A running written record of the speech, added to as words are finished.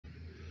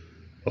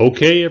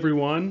Okay,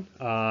 everyone,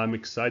 I'm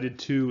excited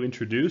to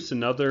introduce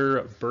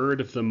another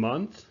bird of the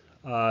month.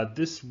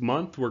 This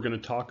month, we're going to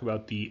talk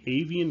about the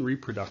avian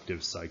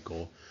reproductive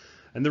cycle.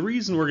 And the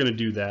reason we're going to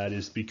do that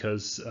is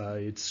because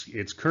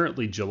it's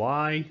currently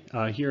July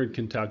here in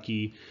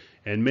Kentucky,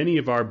 and many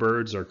of our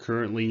birds are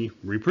currently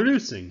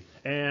reproducing.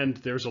 And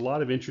there's a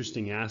lot of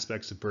interesting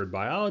aspects of bird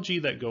biology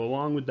that go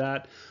along with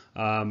that,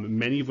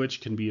 many of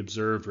which can be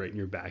observed right in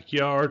your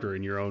backyard or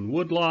in your own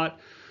woodlot.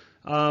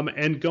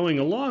 And going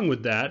along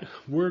with that,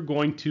 we're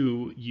going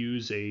to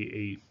use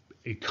a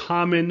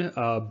common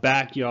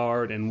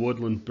backyard and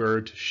woodland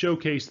bird to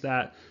showcase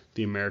that,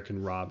 the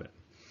American robin.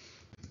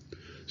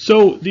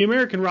 So the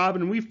American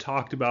robin, we've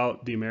talked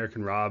about the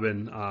American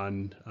robin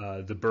on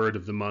the bird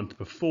of the month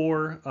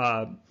before.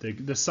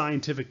 The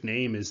scientific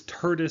name is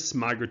Turdus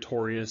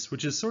migratorius,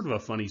 which is sort of a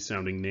funny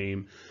sounding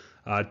name.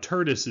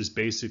 Turdus is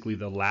basically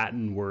the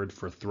Latin word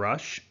for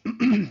thrush,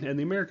 and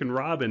the American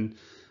robin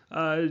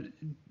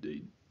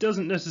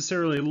doesn't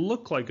necessarily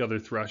look like other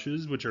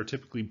thrushes, which are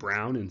typically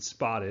brown and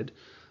spotted,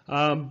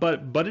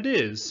 but it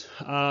is.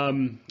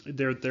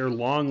 They're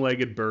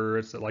long-legged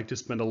birds that like to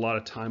spend a lot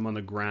of time on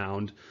the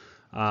ground,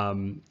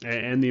 and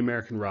the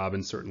American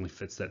robin certainly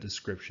fits that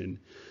description.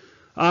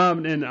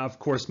 And of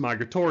course,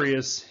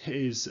 migratorius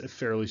is a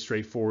fairly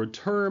straightforward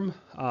term.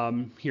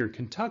 Here in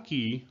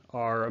Kentucky,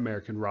 our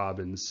American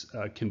robins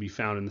can be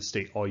found in the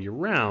state all year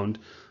round,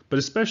 but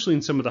especially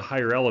in some of the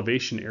higher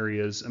elevation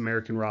areas,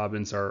 American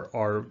robins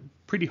are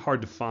pretty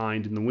hard to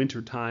find in the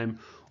wintertime,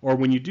 or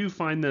when you do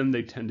find them,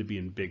 they tend to be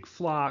in big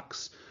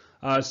flocks.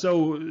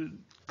 So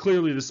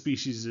clearly the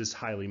species is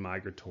highly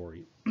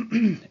migratory.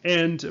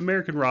 And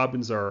American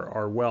robins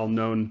are well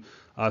known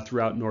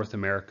throughout North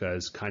America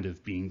as kind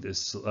of being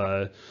this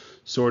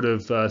sort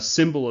of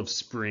symbol of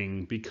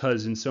spring,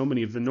 because in so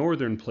many of the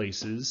northern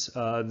places,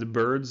 the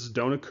birds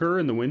don't occur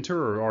in the winter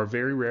or are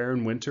very rare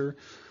in winter.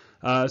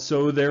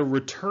 So their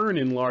return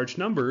in large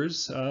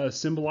numbers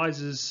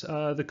symbolizes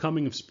the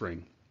coming of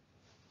spring.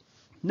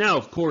 Now,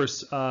 of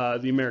course,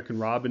 the American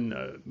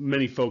robin,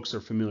 many folks are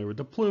familiar with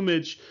the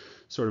plumage,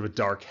 sort of a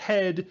dark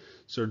head,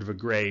 sort of a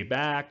gray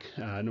back,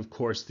 and of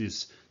course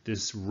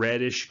this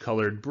reddish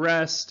colored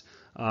breast,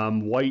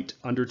 white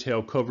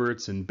undertail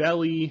coverts and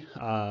belly,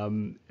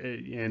 and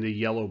a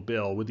yellow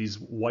bill with these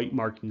white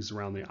markings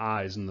around the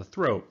eyes and the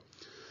throat.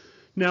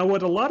 Now,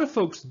 what a lot of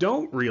folks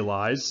don't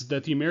realize is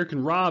that the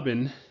American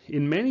robin,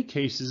 in many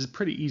cases, is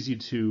pretty easy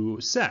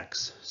to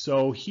sex.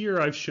 So here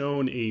I've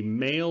shown a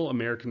male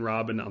American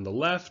robin on the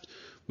left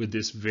with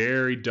this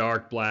very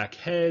dark black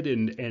head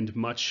and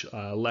much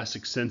less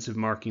extensive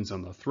markings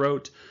on the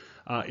throat,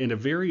 and a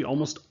very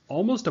almost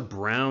a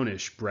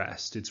brownish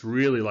breast. It's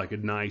really like a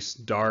nice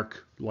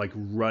dark, like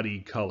ruddy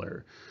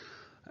color.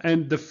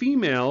 And the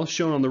female,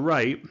 shown on the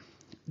right,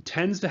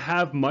 tends to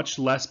have much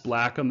less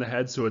black on the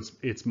head, so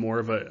it's more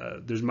of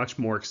there's much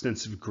more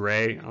extensive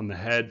gray on the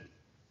head,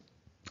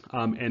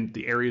 and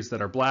the areas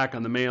that are black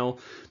on the male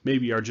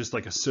maybe are just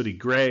like a sooty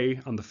gray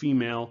on the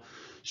female.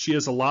 She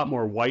has a lot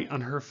more white on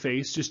her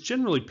face, just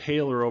generally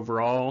paler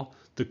overall.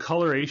 The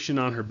coloration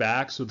on her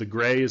back, so the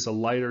gray is a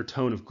lighter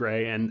tone of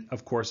gray, and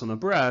of course on the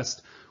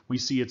breast we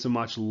see it's a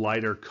much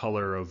lighter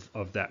color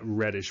of that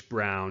reddish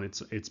brown.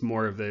 It's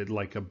more of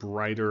like a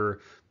brighter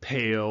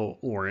pale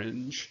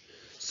orange.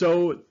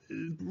 So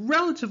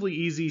relatively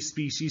easy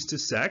species to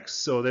sex.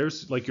 So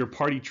there's like your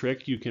party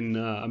trick. You can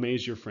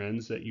amaze your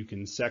friends that you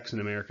can sex an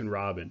American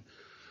robin.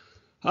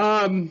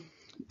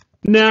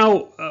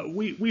 Now,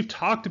 we've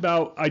talked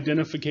about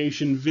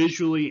identification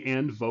visually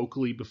and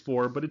vocally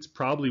before, but it's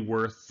probably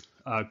worth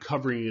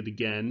covering it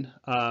again,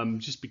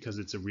 just because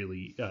it's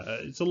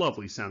it's a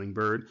lovely sounding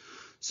bird.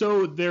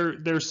 So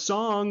their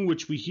song,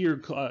 which we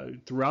hear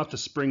throughout the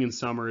spring and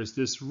summer, is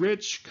this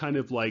rich kind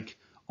of like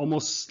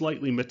almost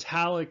slightly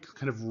metallic,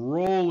 kind of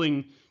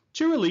rolling,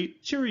 cheerily,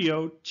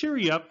 cheerio,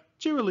 cheery up,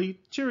 cheerily,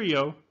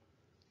 cheerio.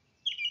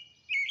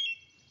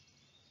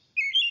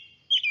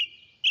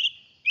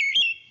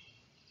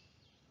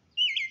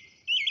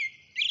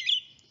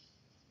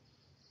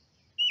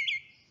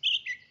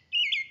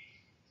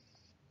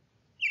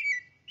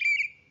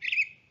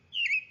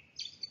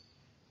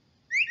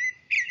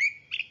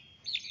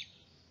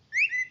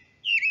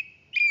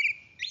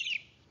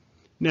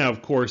 Now,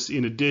 of course,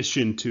 in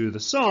addition to the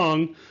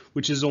song,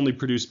 which is only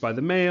produced by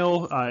the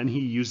male, and he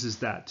uses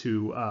that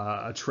to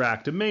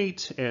attract a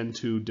mate and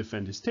to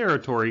defend his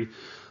territory,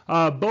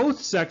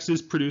 both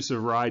sexes produce a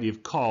variety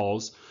of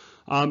calls,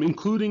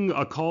 including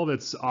a call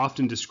that's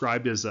often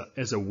described as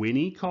a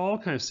whinny call,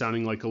 kind of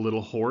sounding like a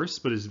little horse,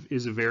 but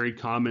is a very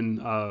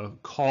common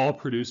call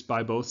produced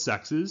by both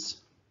sexes.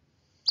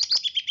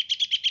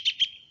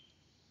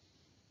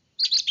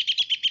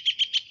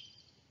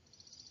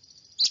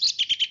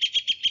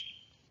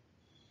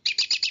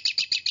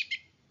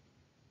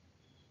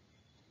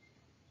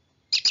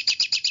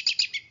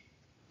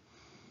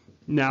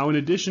 Now, in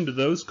addition to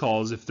those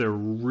calls, if they're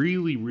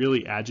really,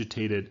 really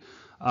agitated,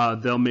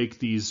 they'll make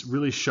these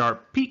really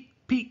sharp peek,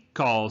 peek,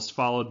 calls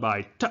followed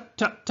by tut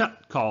tut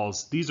tut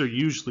calls. These are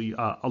usually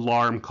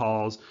alarm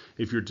calls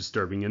if you're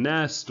disturbing a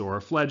nest or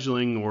a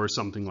fledgling or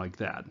something like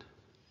that.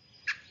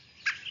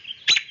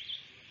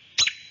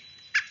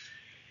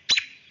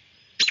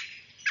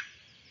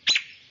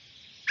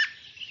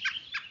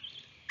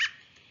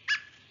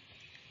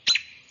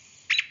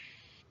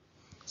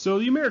 So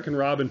the American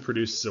robin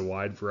produces a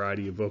wide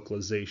variety of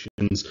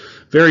vocalizations,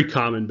 very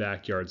common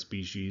backyard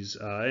species,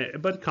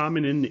 but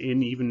common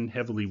in even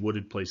heavily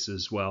wooded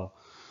places as well.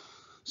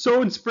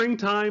 So in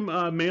springtime,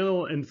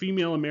 male and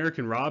female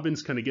American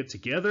robins kind of get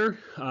together.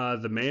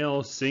 The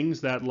male sings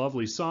that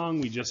lovely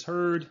song we just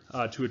heard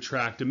to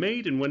attract a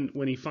mate, and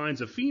when he finds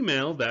a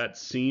female that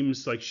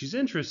seems like she's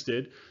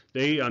interested,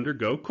 they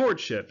undergo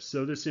courtship.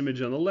 So this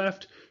image on the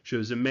left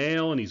shows a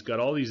male, and he's got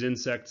all these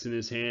insects in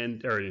his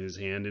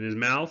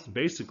mouth,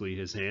 basically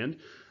his hand,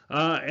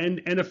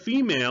 and a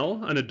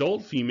female, an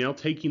adult female,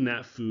 taking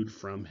that food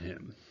from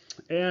him.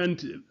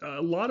 And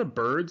a lot of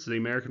birds, the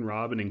American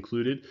robin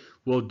included,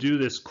 will do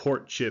this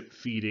courtship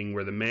feeding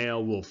where the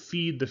male will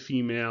feed the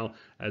female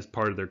as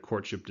part of their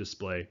courtship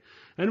display.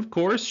 And of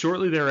course,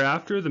 shortly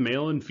thereafter, the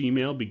male and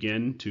female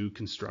begin to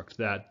construct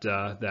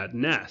that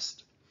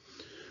nest.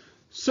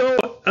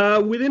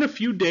 So within a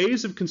few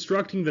days of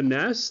constructing the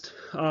nest,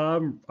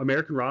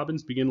 American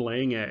robins begin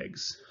laying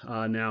eggs.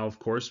 Now, of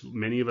course,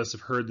 many of us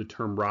have heard the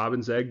term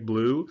robin's egg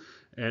blue,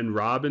 and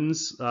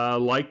robins,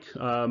 like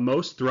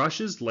most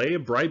thrushes, lay a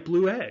bright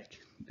blue egg.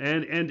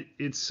 And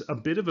it's a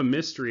bit of a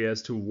mystery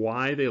as to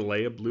why they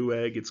lay a blue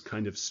egg. It's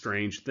kind of a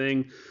strange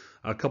thing.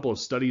 A couple of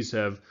studies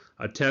have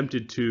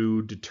attempted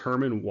to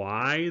determine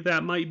why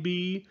that might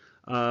be.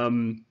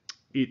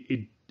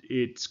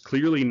 It's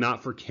clearly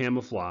not for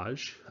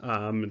camouflage.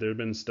 There have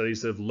been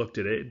studies that have looked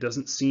at it. It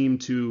doesn't seem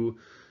to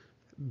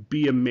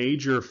be a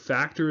major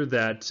factor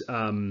that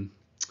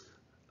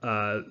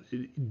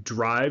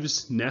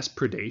drives nest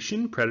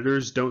predation.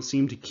 Predators don't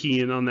seem to key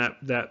in on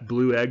that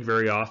blue egg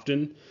very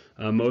often.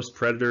 Most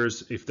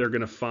predators, if they're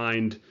going to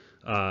find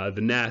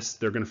the nest,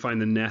 they're going to find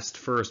the nest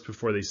first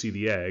before they see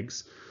the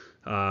eggs.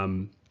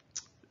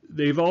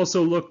 They've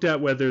also looked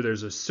at whether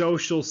there's a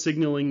social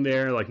signaling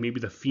there, like maybe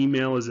the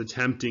female is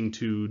attempting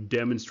to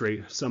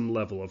demonstrate some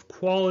level of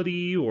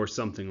quality or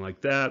something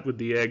like that with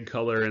the egg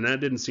color, and that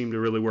didn't seem to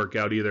really work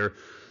out either.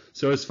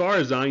 So as far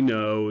as I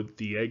know,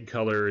 the egg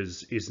color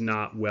is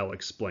not well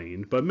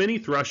explained, but many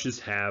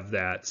thrushes have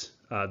that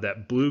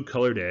blue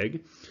colored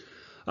egg.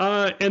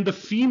 And the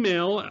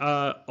female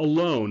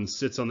alone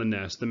sits on the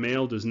nest. The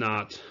male does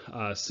not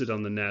sit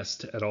on the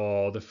nest at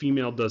all. The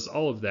female does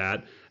all of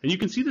that. And you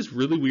can see this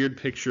really weird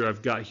picture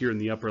I've got here in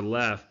the upper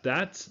left.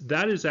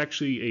 That is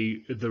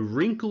actually the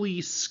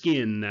wrinkly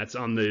skin that's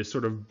on the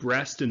sort of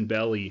breast and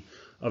belly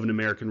of an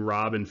American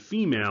robin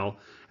female,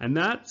 and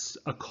that's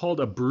called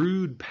a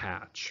brood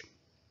patch.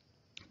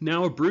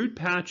 Now, a brood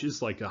patch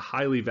is like a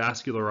highly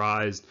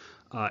vascularized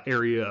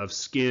area of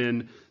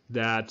skin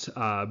that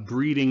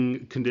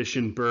breeding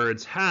conditioned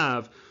birds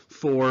have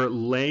for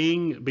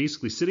laying,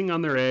 basically sitting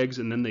on their eggs,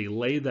 and then they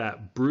lay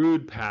that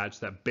brood patch,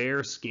 that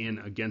bare skin,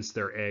 against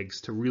their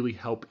eggs to really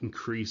help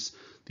increase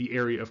the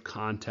area of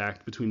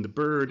contact between the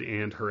bird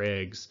and her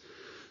eggs.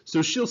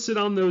 So she'll sit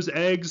on those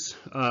eggs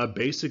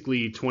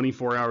basically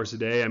 24 hours a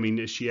day. I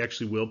mean, she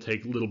actually will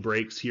take little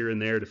breaks here and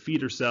there to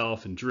feed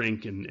herself and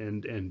drink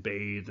and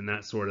bathe and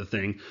that sort of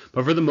thing.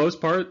 But for the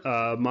most part,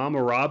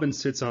 Mama Robin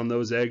sits on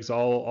those eggs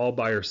all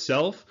by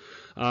herself.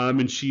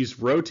 And she's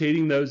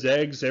rotating those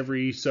eggs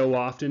every so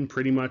often,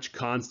 pretty much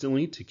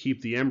constantly, to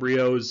keep the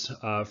embryos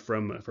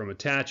from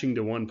attaching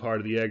to one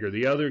part of the egg or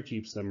the other,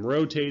 keeps them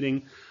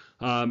rotating.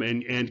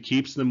 And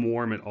keeps them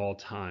warm at all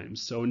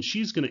times. So, and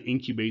she's going to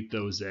incubate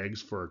those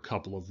eggs for a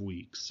couple of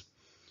weeks.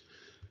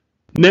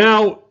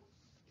 Now,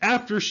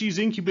 after she's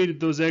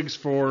incubated those eggs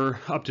for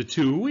up to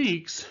 2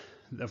 weeks,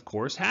 of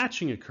course,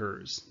 hatching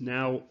occurs.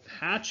 Now,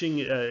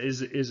 hatching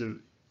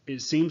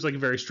it seems like a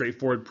very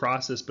straightforward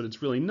process, but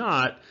it's really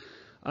not.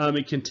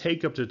 It can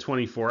take up to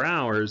 24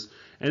 hours,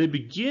 and it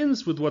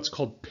begins with what's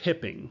called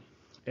pipping.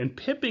 And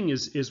pipping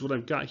is what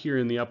I've got here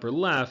in the upper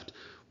left,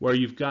 where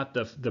you've got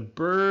the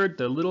bird,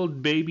 the little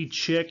baby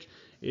chick,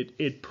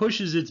 it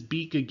pushes its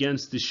beak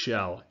against the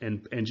shell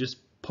and just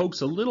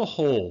pokes a little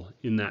hole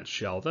in that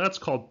shell. That's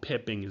called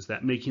pipping, is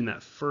that making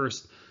that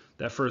first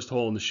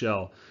hole in the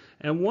shell.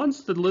 And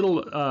once the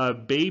little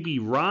baby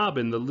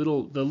robin, the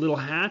little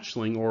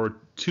hatchling or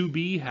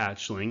to-be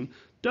hatchling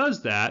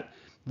does that,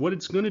 what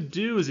it's going to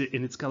do is,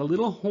 and it's got a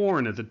little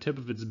horn at the tip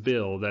of its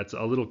bill, that's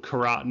a little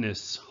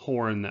keratinous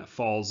horn that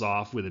falls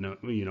off within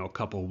a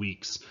couple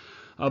weeks.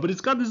 But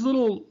it's got this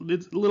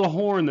little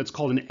horn that's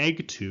called an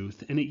egg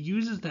tooth, and it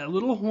uses that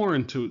little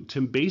horn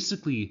to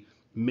basically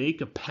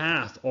make a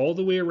path all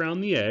the way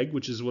around the egg,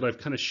 which is what I've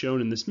kind of shown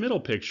in this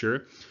middle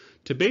picture,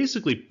 to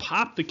basically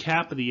pop the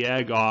cap of the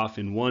egg off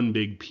in one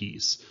big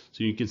piece.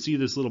 So you can see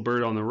this little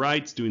bird on the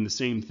right's doing the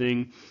same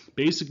thing,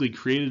 basically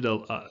created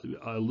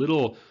a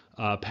little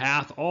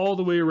path all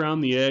the way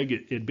around the egg.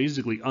 It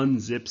basically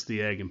unzips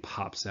the egg and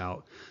pops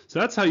out. So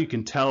that's how you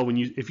can tell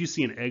if you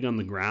see an egg on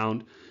the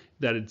ground.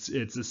 that it's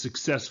a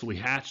successfully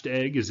hatched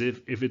egg is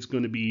if it's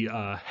going to be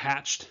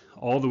hatched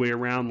all the way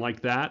around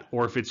like that,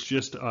 or if it's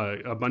just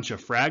a bunch of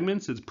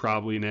fragments, it's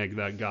probably an egg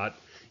that got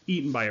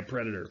eaten by a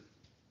predator.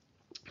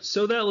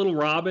 So that little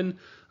robin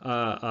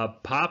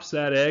pops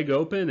that egg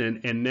open,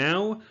 and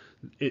now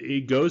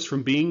it goes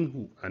from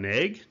being an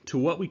egg to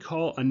what we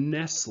call a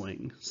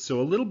nestling. So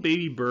a little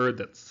baby bird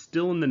that's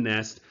still in the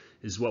nest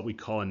is what we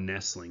call a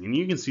nestling. And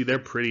you can see they're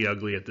pretty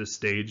ugly at this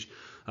stage.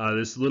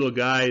 This little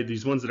guy,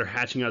 these ones that are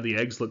hatching out of the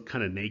eggs look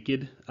kind of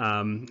naked.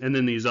 And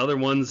then these other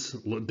ones,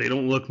 they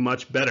don't look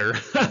much better.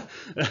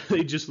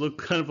 They just look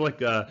kind of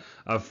like a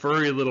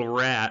furry little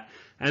rat.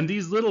 And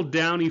these little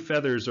downy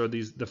feathers are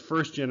the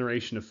first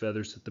generation of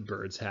feathers that the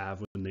birds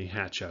have when they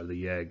hatch out of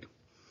the egg.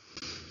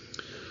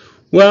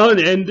 Well,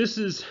 and this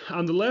is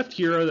on the left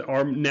here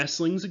are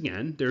nestlings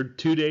again. They're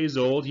 2 days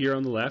old here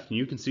on the left, and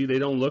you can see they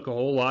don't look a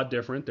whole lot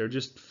different. They're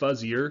just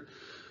fuzzier.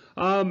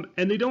 And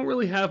they don't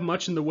really have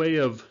much in the way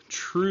of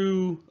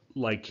true,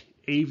 like,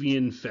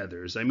 avian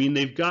feathers. I mean,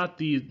 they've got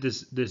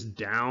this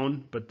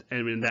down, but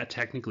I mean that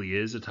technically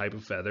is a type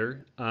of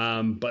feather.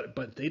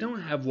 But they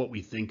don't have what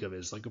we think of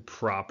as like a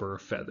proper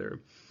feather.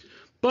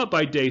 But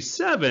by day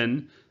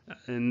 7,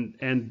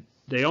 and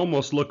they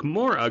almost look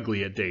more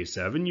ugly at day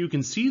 7. You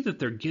can see that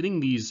they're getting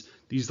these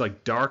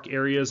like dark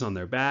areas on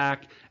their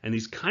back and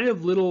these kind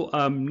of little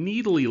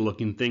needly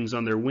looking things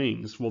on their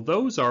wings. Well,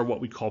 those are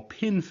what we call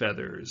pin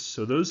feathers.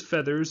 So those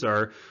feathers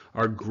are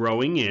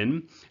growing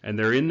in, and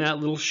they're in that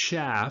little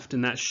shaft,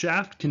 and that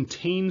shaft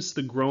contains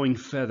the growing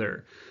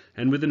feather.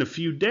 And within a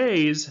few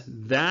days,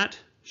 that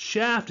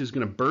shaft is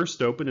going to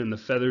burst open and the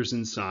feathers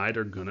inside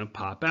are going to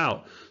pop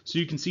out. So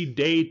you can see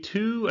day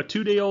 2, a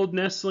 2-day-old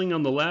nestling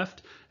on the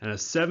left and a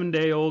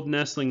 7-day-old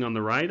nestling on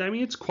the right. I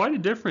mean, it's quite a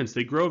difference.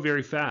 They grow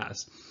very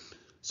fast.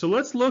 So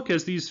let's look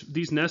as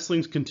these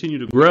nestlings continue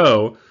to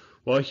grow.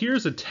 Well,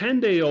 here's a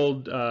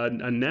 10-day-old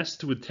a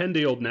nest with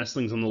 10-day-old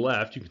nestlings on the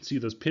left. You can see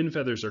those pin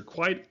feathers are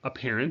quite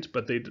apparent,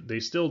 but they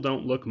still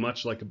don't look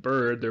much like a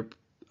bird. They're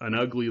an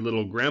ugly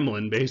little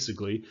gremlin,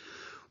 basically.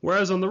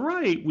 Whereas on the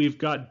right, we've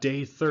got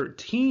day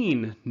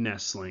 13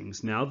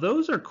 nestlings. Now,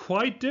 those are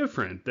quite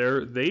different.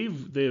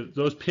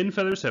 Those pin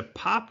feathers have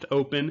popped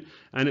open,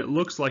 and it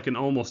looks like an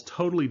almost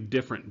totally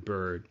different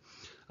bird.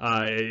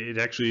 It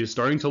actually is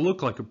starting to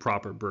look like a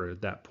proper bird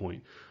at that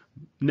point.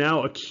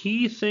 Now, a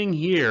key thing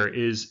here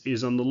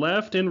is on the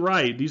left and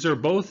right, these are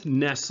both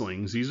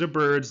nestlings. These are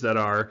birds that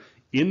are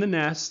in the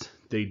nest.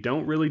 They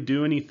don't really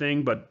do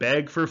anything but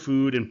beg for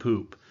food and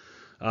poop.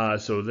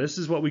 So this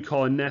is what we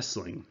call a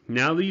nestling.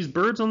 Now these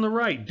birds on the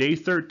right, day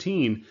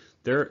 13,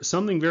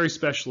 something very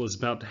special is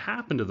about to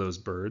happen to those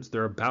birds.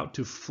 They're about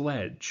to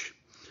fledge.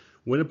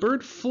 When a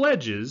bird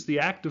fledges, the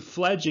act of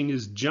fledging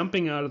is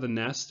jumping out of the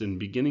nest and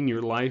beginning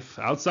your life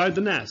outside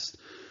the nest.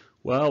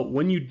 Well,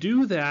 when you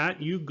do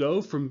that, you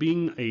go from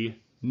being a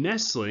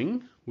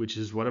nestling, which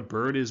is what a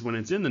bird is when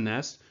it's in the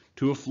nest,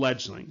 to a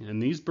fledgling.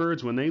 And these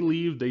birds, when they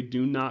leave, they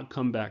do not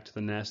come back to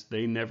the nest.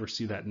 They never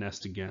see that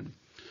nest again.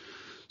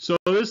 So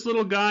this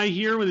little guy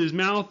here with his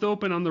mouth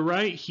open on the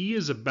right, he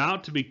is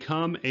about to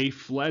become a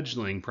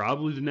fledgling,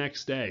 probably the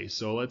next day.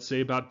 So let's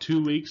say about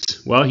 2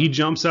 weeks. Well, he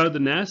jumps out of the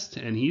nest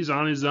and he's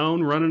on his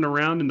own running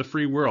around in the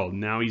free world.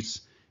 Now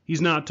he's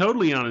not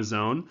totally on his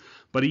own,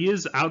 but he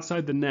is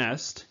outside the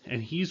nest,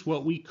 and he's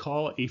what we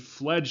call a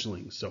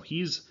fledgling. So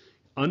he's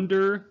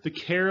under the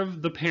care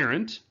of the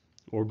parent,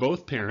 or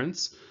both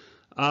parents,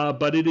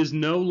 but it is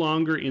no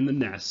longer in the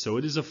nest, so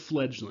it is a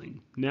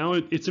fledgling. Now,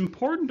 it's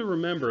important to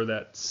remember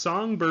that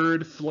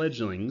songbird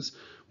fledglings,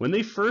 when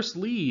they first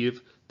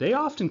leave, they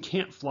often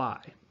can't fly.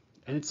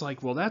 And it's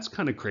like, well, that's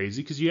kind of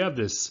crazy, because you have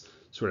this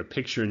sort of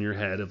picture in your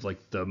head of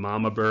like the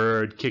mama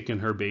bird kicking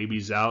her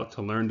babies out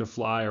to learn to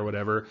fly or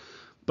whatever.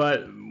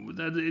 But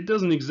it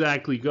doesn't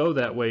exactly go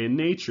that way in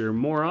nature.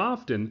 More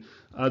often,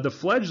 the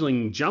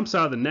fledgling jumps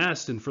out of the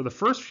nest, and for the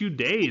first few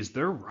days,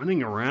 they're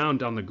running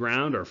around on the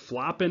ground or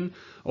flopping,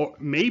 or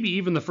maybe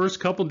even the first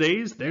couple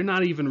days, they're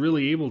not even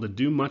really able to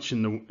do much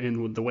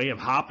in the way of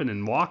hopping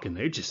and walking.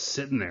 They're just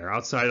sitting there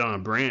outside on a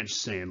branch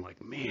saying,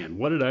 like, man,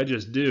 what did I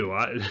just do?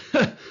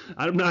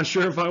 I'm not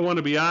sure if I want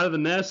to be out of the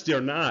nest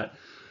or not.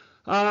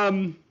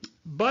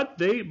 But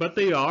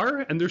they are,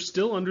 and they're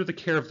still under the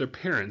care of their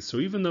parents. So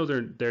even though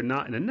they're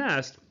not in a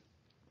nest,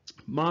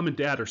 mom and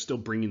dad are still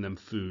bringing them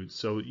food.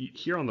 So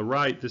here on the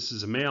right, this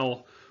is a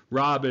male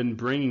robin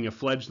bringing a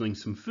fledgling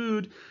some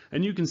food,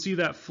 and you can see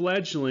that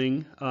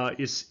fledgling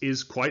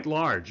is quite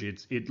large.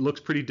 It looks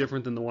pretty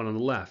different than the one on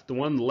the left. The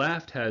one on the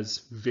left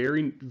has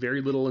very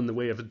little in the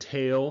way of a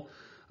tail,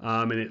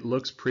 and it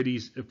looks pretty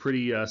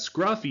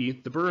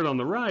scruffy. The bird on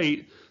the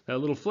right, that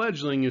little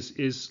fledgling,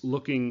 is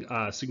looking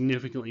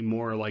significantly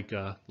more like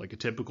a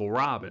typical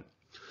robin.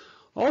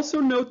 Also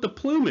note the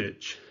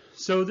plumage.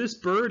 So this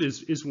bird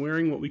is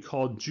wearing what we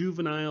call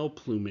juvenile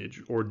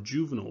plumage or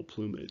juvenile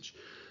plumage.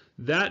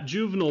 That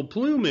juvenile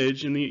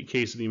plumage, in the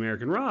case of the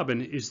American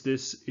robin, is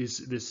this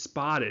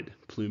spotted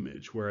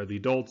plumage, where the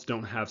adults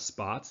don't have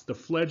spots. The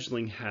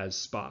fledgling has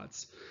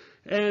spots.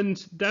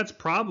 And that's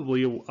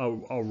probably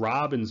a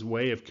robin's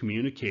way of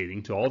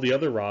communicating to all the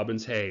other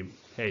robins, hey,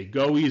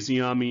 go easy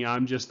on me.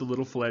 I'm just a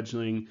little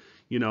fledgling.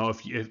 You know,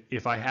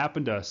 if I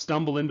happen to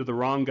stumble into the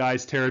wrong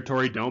guy's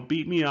territory, don't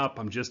beat me up.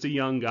 I'm just a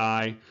young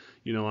guy.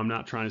 You know, I'm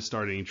not trying to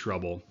start any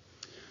trouble.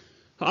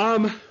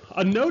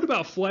 A note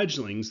about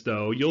fledglings,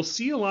 though, you'll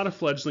see a lot of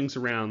fledglings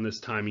around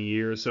this time of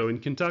year. So in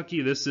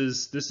Kentucky, this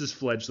is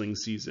fledgling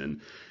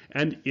season,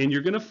 and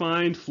you're going to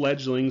find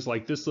fledglings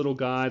like this little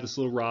guy, this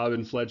little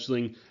robin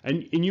fledgling,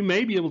 and you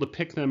may be able to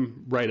pick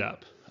them right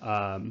up,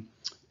 and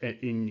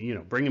you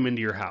know, bring them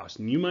into your house,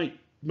 and you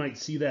might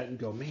see that and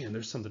go, man,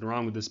 there's something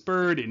wrong with this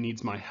bird. It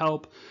needs my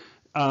help.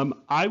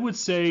 I would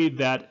say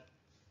that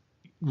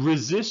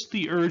resist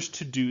the urge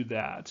to do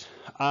that.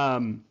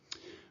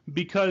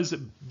 Because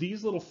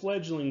these little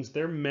fledglings,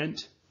 they're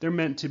meant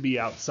to be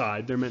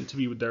outside. They're meant to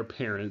be with their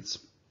parents.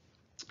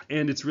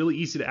 And it's really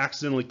easy to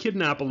accidentally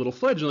kidnap a little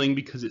fledgling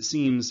because it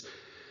seems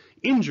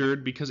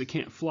injured because it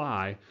can't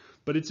fly.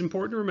 But it's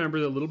important to remember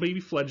that little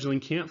baby fledgling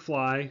can't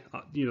fly.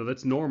 You know,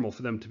 that's normal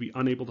for them to be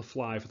unable to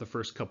fly for the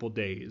first couple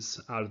days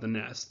out of the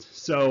nest.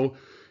 So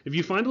if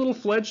you find a little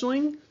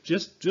fledgling,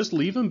 just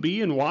leave him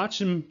be and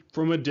watch him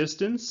from a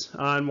distance,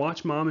 and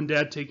watch mom and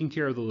dad taking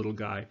care of the little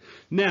guy.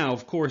 Now,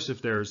 of course,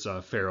 if there's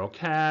a feral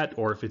cat,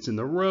 or if it's in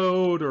the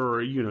road,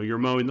 or you know, you're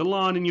mowing the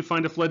lawn and you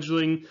find a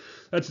fledgling,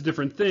 that's a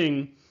different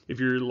thing. If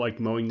you're like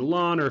mowing the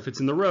lawn, or if it's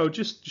in the road,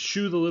 just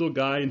shoo the little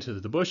guy into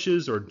the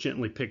bushes, or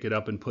gently pick it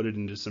up and put it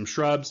into some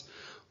shrubs.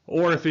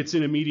 Or if it's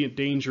in immediate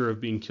danger of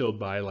being killed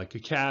by like a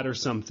cat or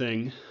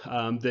something,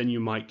 then you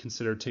might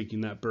consider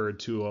taking that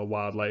bird to a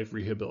wildlife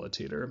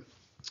rehabilitator.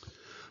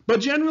 But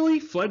generally,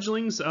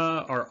 fledglings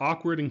are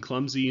awkward and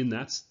clumsy, and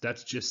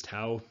that's just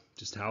how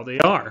they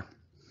are.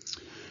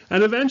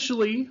 And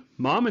eventually,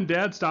 mom and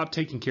dad stop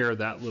taking care of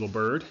that little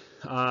bird,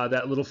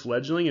 that little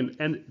fledgling,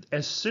 and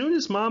as soon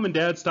as mom and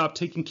dad stop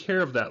taking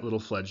care of that little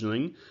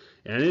fledgling,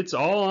 and it's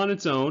all on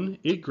its own,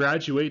 it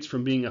graduates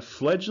from being a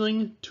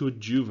fledgling to a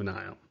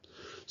juvenile.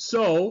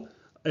 So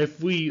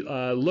if we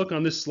look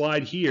on this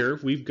slide here,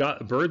 we've got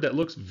a bird that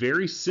looks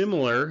very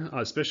similar,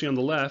 especially on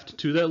the left,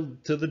 to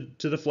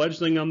the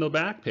fledgling on the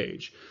back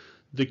page.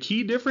 The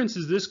key difference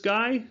is this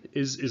guy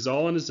is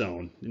all on his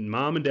own, and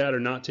mom and dad are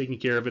not taking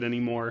care of it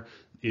anymore.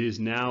 It is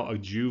now a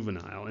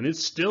juvenile, and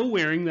it's still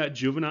wearing that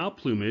juvenile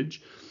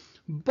plumage.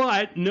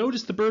 But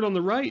notice the bird on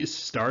the right is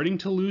starting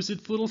to lose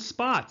its little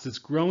spots. It's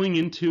growing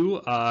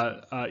into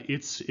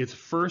its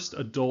first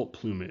adult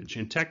plumage,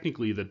 and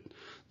technically the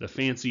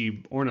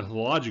fancy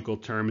ornithological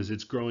term is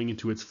it's growing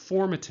into its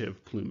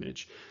formative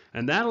plumage,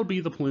 and that'll be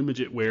the plumage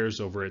it wears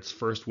over its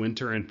first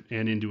winter and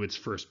into its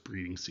first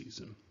breeding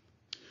season.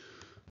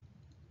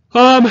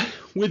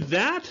 With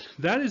that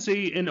is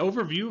an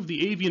overview of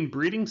the avian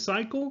breeding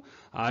cycle.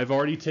 I've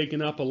already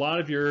taken up a lot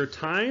of your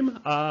time,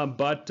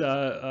 but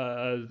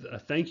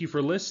thank you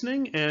for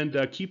listening,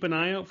 and keep an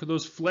eye out for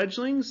those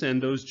fledglings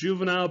and those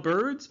juvenile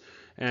birds,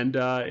 and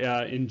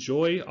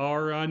enjoy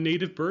our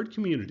native bird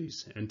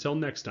communities. Until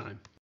next time.